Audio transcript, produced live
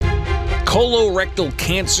Colorectal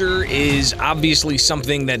cancer is obviously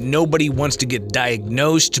something that nobody wants to get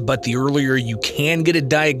diagnosed, but the earlier you can get it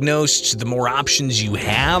diagnosed, the more options you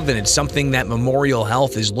have, and it's something that Memorial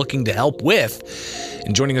Health is looking to help with.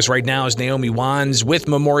 And joining us right now is Naomi Wands with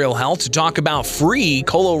Memorial Health to talk about free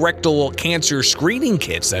colorectal cancer screening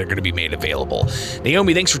kits that are going to be made available.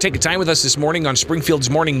 Naomi, thanks for taking time with us this morning on Springfield's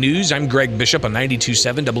Morning News. I'm Greg Bishop on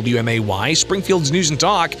 92.7 WMAY, Springfield's News and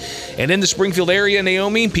Talk. And in the Springfield area,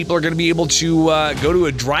 Naomi, people are going to be able to go to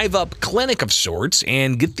a drive-up clinic of sorts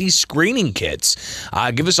and get these screening kits.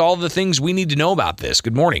 Give us all the things we need to know about this.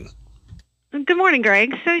 Good morning. Good morning,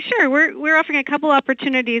 Greg. So sure, we're offering a couple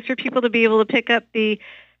opportunities for people to be able to pick up the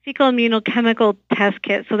fecal immunochemical test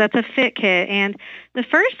kit. So that's a FIT kit. And the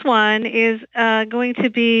first one is going to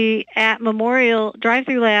be at Memorial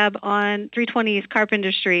Drive-Thru Lab on 320 East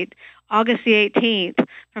Carpenter Street, August the 18th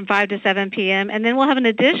from 5 to 7 p.m. And then we'll have an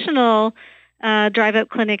additional drive-up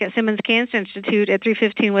clinic at Simmons Cancer Institute at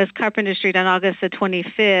 315 West Carpenter Street on August the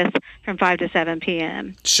 25th from 5 to 7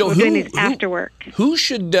 p.m. So we're doing these after work. Who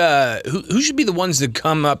should be the ones that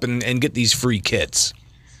come up and get these free kits?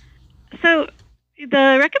 So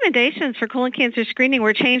the recommendations for colon cancer screening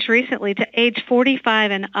were changed recently to age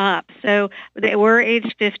 45 and up. So they were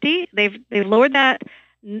age 50. They've lowered that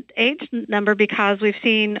age number because we've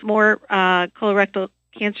seen more colorectal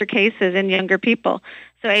cancer cases in younger people.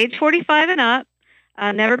 So age 45 and up,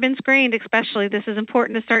 never been screened especially. This is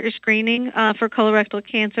important to start your screening for colorectal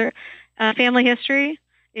cancer. Family history,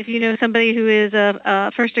 if you know somebody who is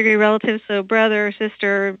a first-degree relative, so brother,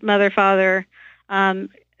 sister, mother, father,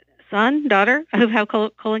 son, daughter, who have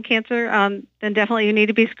colon cancer, then definitely you need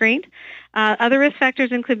to be screened. Other risk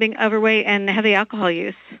factors include being overweight and heavy alcohol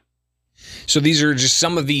use. So these are just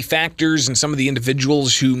some of the factors and some of the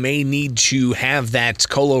individuals who may need to have that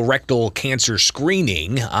colorectal cancer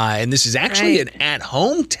screening. And this is actually an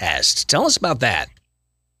at-home test. Tell us about that.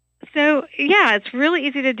 So, yeah, it's really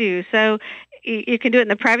easy to do. So you can do it in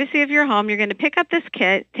the privacy of your home. You're going to pick up this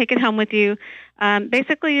kit, take it home with you.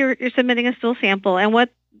 Basically, you're submitting a stool sample. And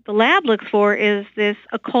what the lab looks for is this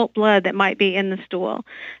occult blood that might be in the stool.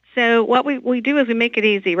 So what we do is we make it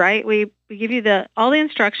easy, right? We give you all the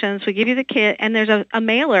instructions, we give you the kit, and there's a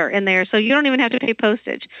mailer in there, so you don't even have to pay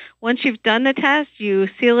postage. Once you've done the test, you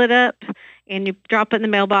seal it up, and you drop it in the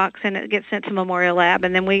mailbox, and it gets sent to Memorial Lab,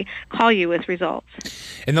 and then we call you with results.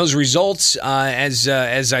 And those results, as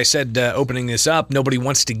I said, opening this up, nobody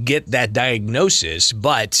wants to get that diagnosis,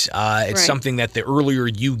 but it's something that the earlier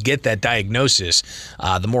you get that diagnosis,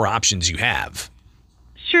 the more options you have.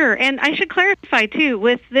 Sure, and I should clarify, too,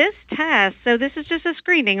 with this test, so this is just a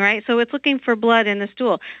screening, right? So it's looking for blood in the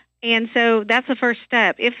stool. And so that's the first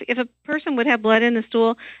step. If a person would have blood in the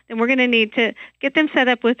stool, then we're going to need to get them set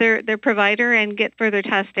up with their provider and get further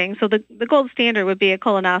testing. So the gold standard would be a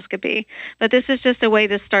colonoscopy. But this is just a way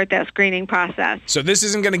to start that screening process. So this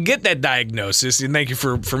isn't going to get that diagnosis, and thank you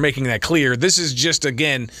for making that clear. This is just,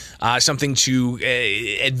 again, something to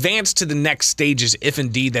advance to the next stages if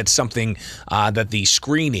indeed that's something that the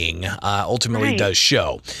screening ultimately does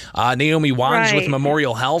show. Naomi Wands with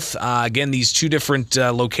Memorial Health. Again, these two different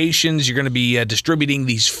locations. You're going to be distributing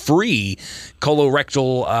these free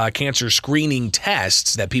colorectal cancer screening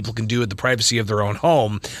tests that people can do at the privacy of their own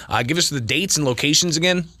home. Give us the dates and locations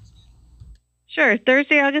again. Sure.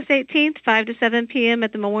 Thursday, August 18th, 5 to 7 p.m.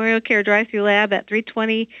 at the Memorial Care Drive-Thru Lab at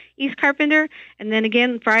 320 East Carpenter. And then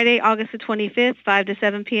again, Friday, August the 25th, 5 to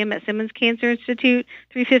 7 p.m. at Simmons Cancer Institute,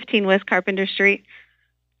 315 West Carpenter Street.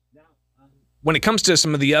 When it comes to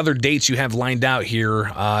some of the other dates you have lined out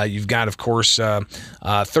here, you've got, of course,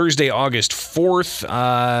 Thursday, August 4th,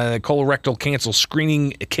 colorectal cancer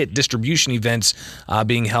screening kit distribution events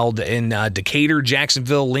being held in Decatur,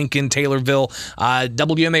 Jacksonville, Lincoln, Taylorville.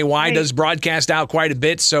 WMAY does broadcast out quite a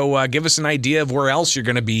bit, so give us an idea of where else you're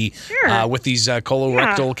going to be with these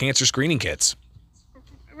colorectal cancer screening kits.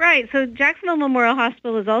 Right. So Jacksonville Memorial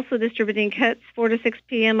Hospital is also distributing kits 4 to 6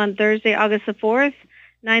 p.m. on Thursday, August the 4th.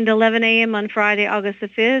 9 to 11 a.m. on Friday, August the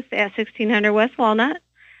 5th at 1600 West Walnut.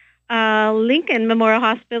 Lincoln Memorial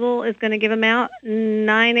Hospital is going to give them out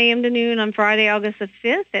 9 a.m. to noon on Friday, August the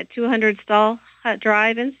 5th at 200 Stall Hut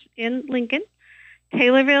Drive in Lincoln.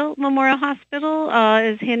 Taylorville Memorial Hospital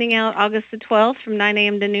is handing out August the 12th from 9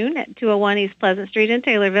 a.m. to noon at 201 East Pleasant Street in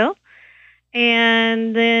Taylorville.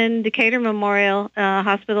 And then Decatur Memorial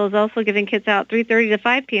Hospital is also giving kits out 3:30 to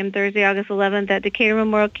 5 p.m. Thursday, August 11th at Decatur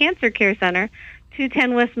Memorial Cancer Care Center,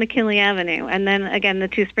 210 West McKinley Avenue. And then, again, the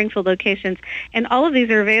two Springfield locations. And all of these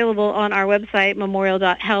are available on our website,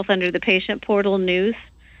 memorial.health, under the patient portal news.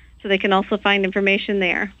 So they can also find information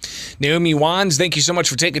there. Naomi Wands, thank you so much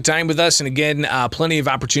for taking time with us. And again, plenty of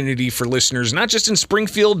opportunity for listeners, not just in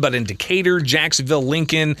Springfield, but in Decatur, Jacksonville,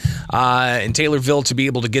 Lincoln, and Taylorville to be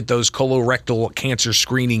able to get those colorectal cancer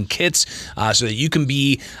screening kits so that you can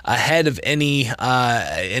be ahead of any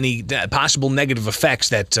possible negative effects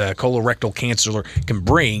that colorectal cancer can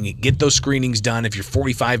bring. Get those screenings done if you're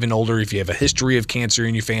 45 and older, if you have a history of cancer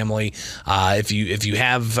in your family, if you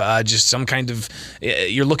have just some kind of,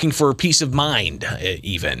 you're looking for peace of mind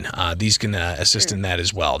even. These can assist in that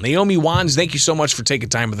as well. Naomi Wands, thank you so much for taking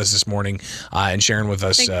time with us this morning and sharing with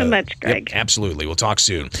us. Thanks so much, Greg. Yep, absolutely. We'll talk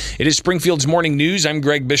soon. It is Springfield's Morning News. I'm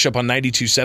Greg Bishop on 92.7.